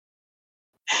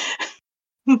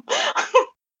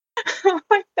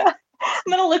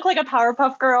gonna look like a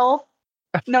Powerpuff Girl.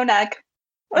 No neck.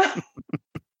 I'm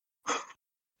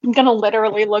gonna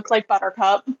literally look like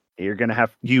Buttercup.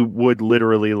 You would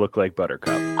literally look like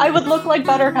Buttercup. I would look like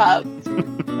Buttercup.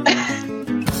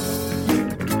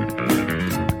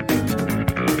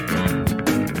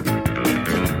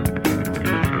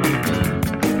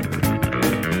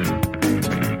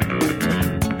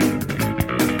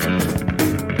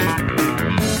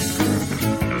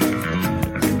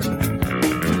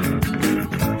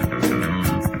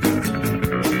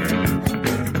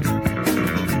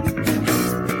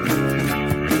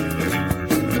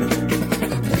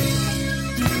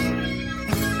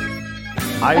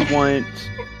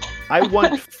 I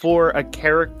want for a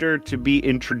character to be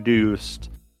introduced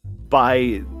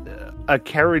by a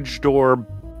carriage door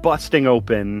busting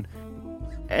open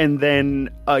and then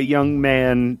a young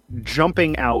man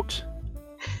jumping out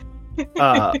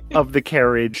of the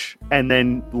carriage and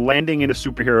then landing in a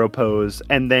superhero pose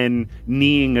and then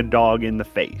kneeing a dog in the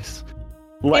face.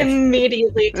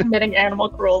 Immediately committing animal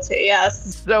cruelty,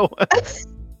 yes.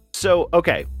 So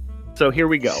okay. So here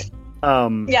we go.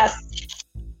 Yes.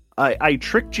 I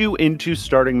tricked you into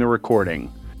starting the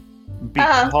recording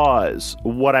because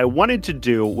what I wanted to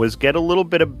do was get a little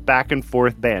bit of back and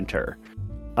forth banter.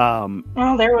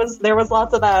 There was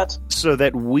lots of that. So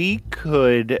that we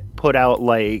could put out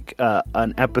like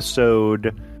an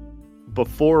episode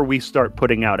before we start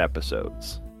putting out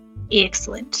episodes.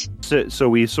 Excellent. So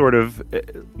we sort of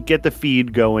get the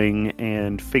feed going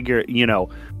and figure,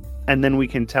 and then we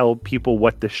can tell people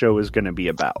what the show is going to be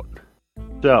about.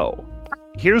 So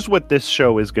here's what this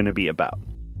show is going to be about,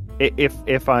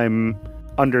 if I'm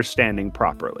understanding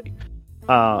properly.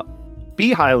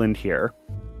 B. Highland here,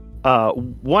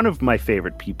 one of my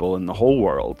favorite people in the whole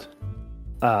world,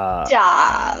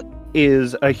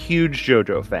 is a huge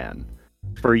JoJo fan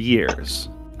for years.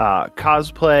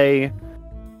 Cosplay,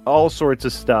 all sorts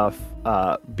of stuff.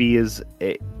 B is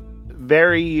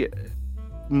very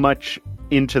much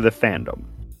into the fandom.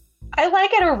 I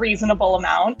like it a reasonable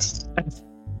amount.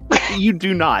 You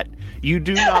do not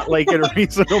like it a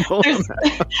reasonable amount.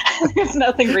 There's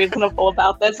nothing reasonable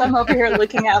about this. I'm over here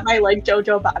looking at my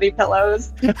JoJo body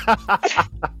pillows.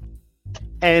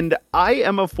 And I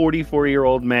am a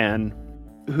 44-year-old man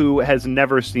who has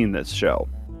never seen this show.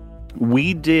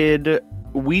 We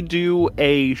do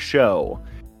a show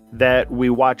that we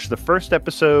watch the first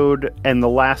episode and the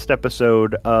last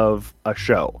episode of a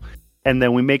show. And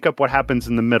then we make up what happens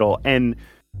in the middle. And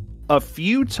a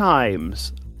few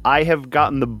times I have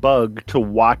gotten the bug to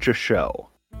watch a show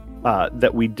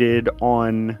that we did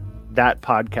on that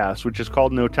podcast, which is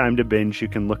called No Time to Binge. You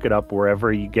can look it up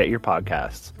wherever you get your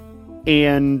podcasts.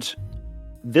 And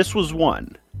this was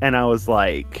one. And I was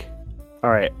like,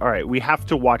 all right, we have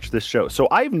to watch this show. So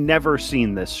I've never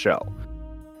seen this show.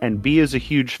 And B is a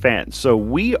huge fan. So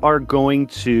we are going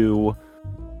to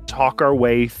talk our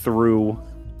way through,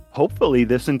 hopefully,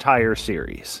 this entire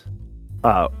series.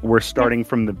 We're starting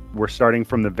from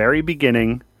the very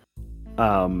beginning.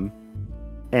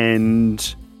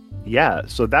 And yeah,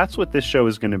 so that's what this show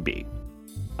is going to be.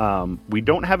 We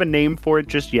don't have a name for it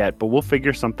just yet, but we'll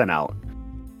figure something out.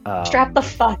 Strap the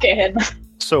fuck in.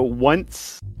 So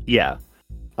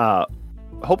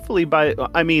hopefully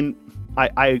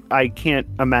I can't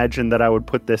imagine that I would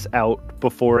put this out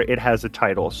before it has a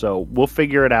title. So we'll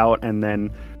figure it out, and then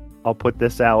I'll put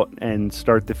this out and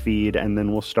start the feed, and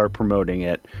then we'll start promoting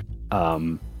it.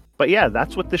 But yeah,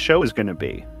 that's what the show is going to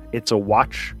be. It's a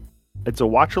watch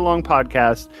along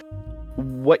podcast.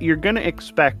 What you're going to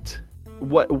expect,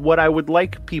 what I would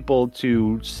like people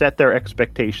to set their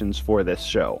expectations for this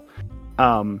show.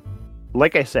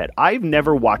 Like I said, I've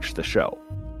never watched the show,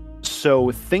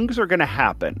 so things are going to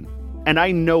happen. And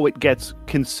I know it gets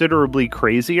considerably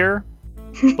crazier,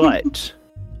 but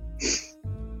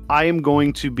I am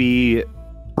going to be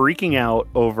freaking out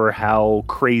over how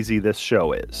crazy this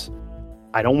show is.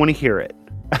 I don't want to hear it.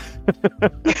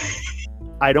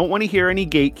 I don't want to hear any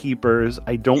gatekeepers.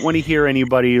 I don't want to hear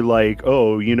anybody like,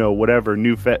 whatever,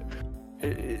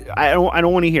 I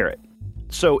don't want to hear it.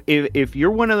 So if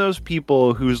you're one of those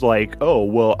people who's like, oh,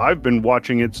 well, I've been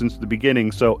watching it since the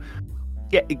beginning, so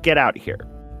get out of here.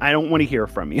 I don't want to hear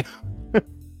from you.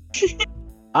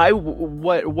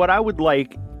 What I would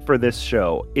like for this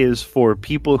show is for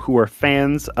people who are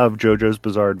fans of JoJo's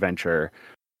Bizarre Adventure.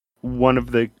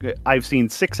 I've seen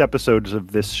 6 episodes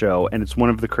of this show, and it's one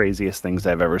of the craziest things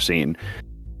I've ever seen.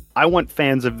 I want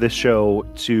fans of this show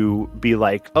to be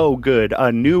like, oh, good,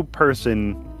 a new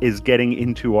person is getting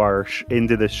into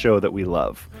this show that we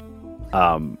love,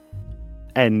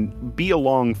 and be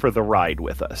along for the ride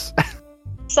with us.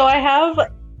 So I have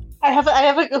a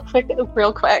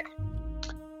real quick.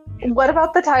 What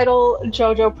about the title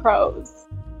JoJo Pros?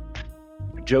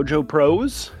 JoJo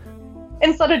Pros?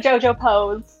 Instead of JoJo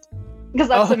Pose. Because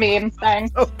that's the meme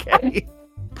thing. Okay.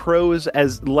 Pros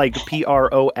as like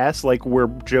PROS, like we're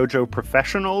JoJo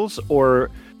professionals, or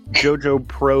JoJo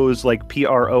Pros like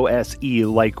PROSE,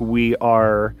 like we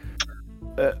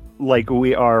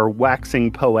are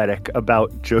waxing poetic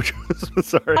about JoJo's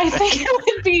Bizarre I think it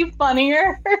would be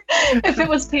funnier if it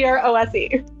was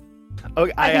PROSE.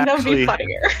 Okay, I think that would be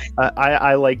funnier.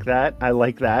 I like that. I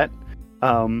like that.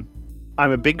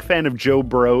 I'm a big fan of Joe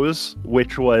Bros,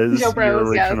 which was your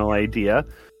original idea.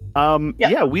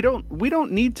 Yeah, we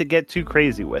don't need to get too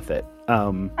crazy with it.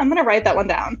 I'm gonna write that one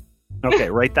down. Okay,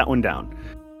 write that one down.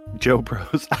 Joe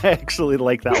Bros. I actually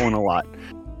like that one a lot.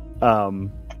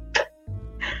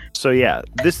 So yeah,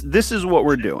 this is what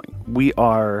we're doing. We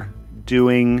are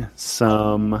doing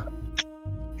some.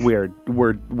 We're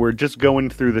just going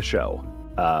through the show.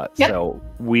 So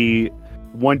we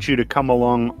want you to come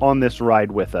along on this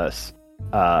ride with us.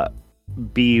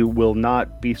 B will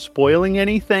not be spoiling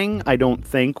anything, I don't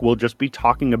think. We'll just be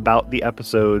talking about the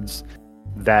episodes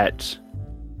that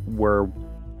we're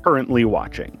currently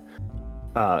watching.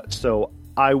 So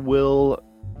I will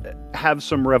have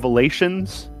some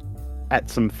revelations at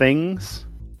some things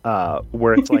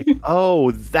where it's like,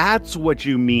 oh, that's what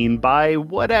you mean by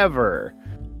whatever.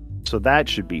 So that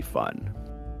should be fun.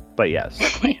 But yes.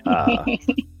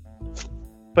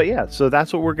 But yeah, so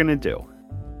that's what we're going to do.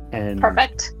 And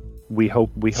perfect. We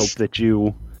hope that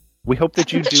you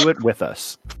do it with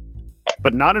us,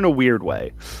 but not in a weird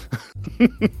way.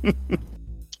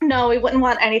 No, we wouldn't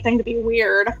want anything to be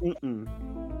weird. Mm-mm.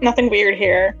 Nothing weird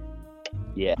here.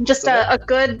 Yeah, just a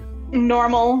good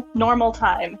normal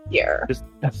time here.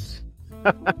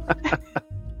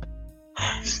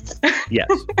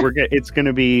 Yes, it's going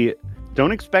to be.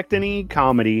 Don't expect any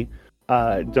comedy.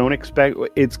 Don't expect.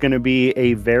 It's going to be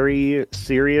a very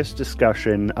serious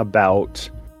discussion about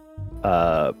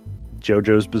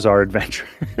JoJo's Bizarre Adventure.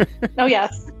 Oh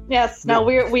yes. No,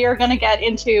 we are going to get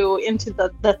into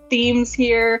the themes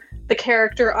here, the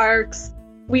character arcs.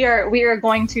 We are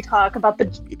going to talk about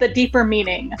the deeper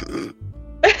meaning.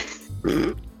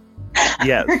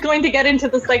 Yes. We're going to get into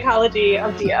the psychology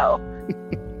of Dio.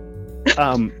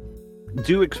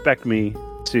 Do expect me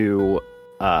to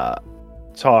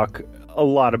talk a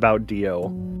lot about Dio.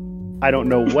 I don't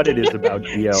know what it is about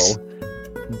Dio,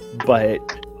 but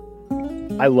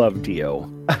I love Dio.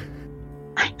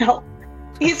 I know.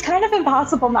 He's kind of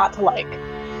impossible not to like.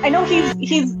 I know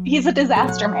he's a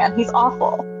disaster man. He's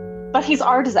awful. But he's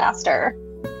our disaster.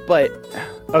 But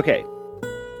okay.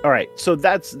 All right. So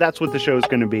that's what the show is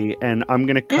going to be, and I'm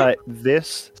going to cut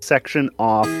this section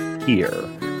off here.